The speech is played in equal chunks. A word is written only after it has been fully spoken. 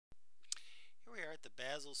at the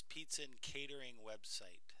Basil's Pizza and Catering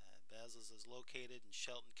website. Basil's is located in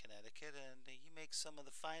Shelton, Connecticut, and he makes some of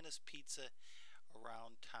the finest pizza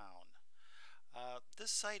around town.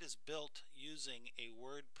 This site is built using a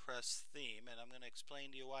WordPress theme, and I'm going to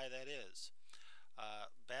explain to you why that is.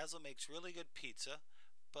 Basil makes really good pizza,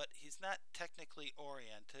 but he's not technically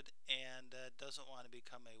oriented and doesn't want to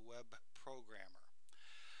become a web programmer.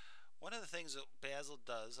 One of the things that Basil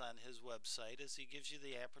does on his website is he gives you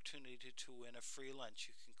the opportunity to win a free lunch.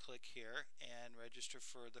 You can click here and register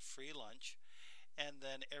for the free lunch, and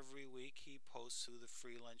then every week he posts who the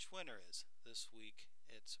free lunch winner is. This week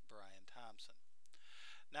it's Brian Thompson.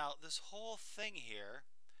 Now this whole thing here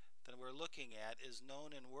that we're looking at is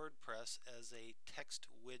known in WordPress as a text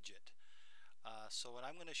widget. So what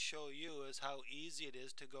I'm going to show you is how easy it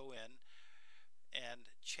is to go in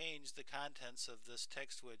and change the contents of this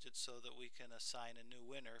text widget so that we can assign a new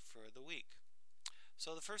winner for the week.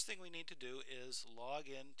 So the first thing we need to do is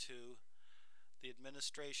log into the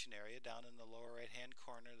administration area. Down in the lower right hand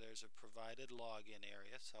corner there's a provided login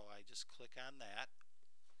area, so I just click on that,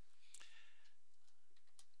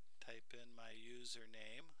 type in my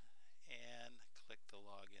username and click the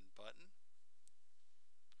login button.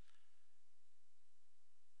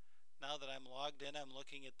 Now that I'm logged in, I'm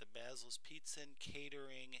looking at the Basil's Pizza and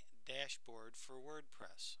Catering dashboard for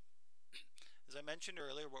WordPress. As I mentioned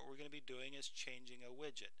earlier, what we're going to be doing is changing a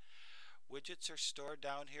widget. Widgets are stored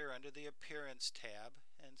down here under the Appearance tab,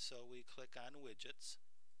 and so we click on Widgets.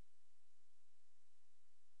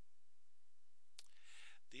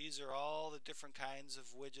 These are all the different kinds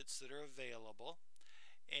of widgets that are available.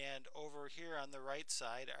 And over here on the right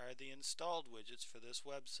side are the installed widgets for this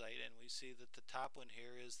website, and we see that the top one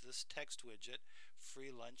here is this text widget,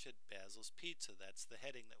 free lunch at Basil's Pizza. That's the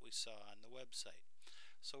heading that we saw on the website.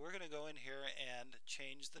 So we're going to go in here and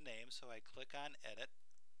change the name, so I click on edit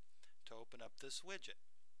to open up this widget.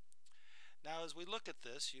 Now as we look at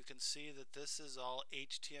this, you can see that this is all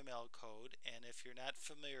HTML code, and if you're not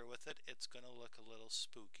familiar with it, it's going to look a little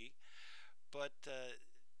spooky, but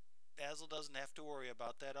Basil doesn't have to worry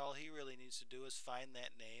about that. All he really needs to do is find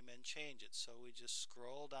that name and change it. So we just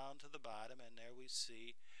scroll down to the bottom, and there we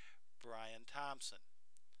see Brian Thompson.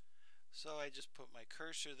 So I just put my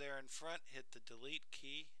cursor there in front, hit the delete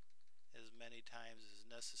key as many times as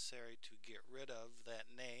necessary to get rid of that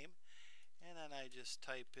name, and then I just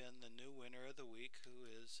type in the new winner of the week, who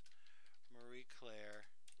is Marie-Claire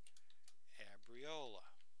Abriola.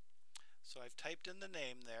 So I've typed in the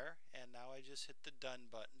name there, and now I just hit the done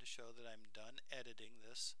button to show that I'm done editing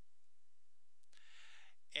this.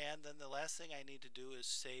 And then the last thing I need to do is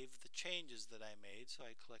save the changes that I made, so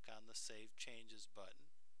I click on the Save Changes button.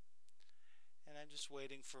 And I'm just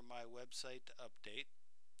waiting for my website to update,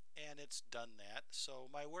 and it's done that. So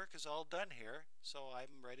my work is all done here, so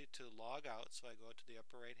I'm ready to log out. So I go to the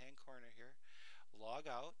upper right hand corner here, log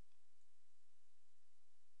out.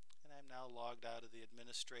 And I'm now logged out of the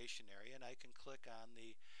administration area, and I can click on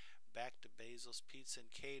the Back to Basil's Pizza and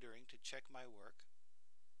Catering to check my work.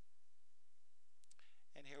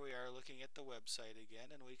 And here we are looking at the website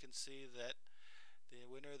again, and we can see that the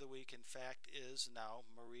winner of the week in fact is now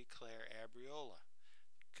Marie-Claire Abriola.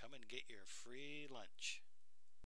 Come and get your free lunch.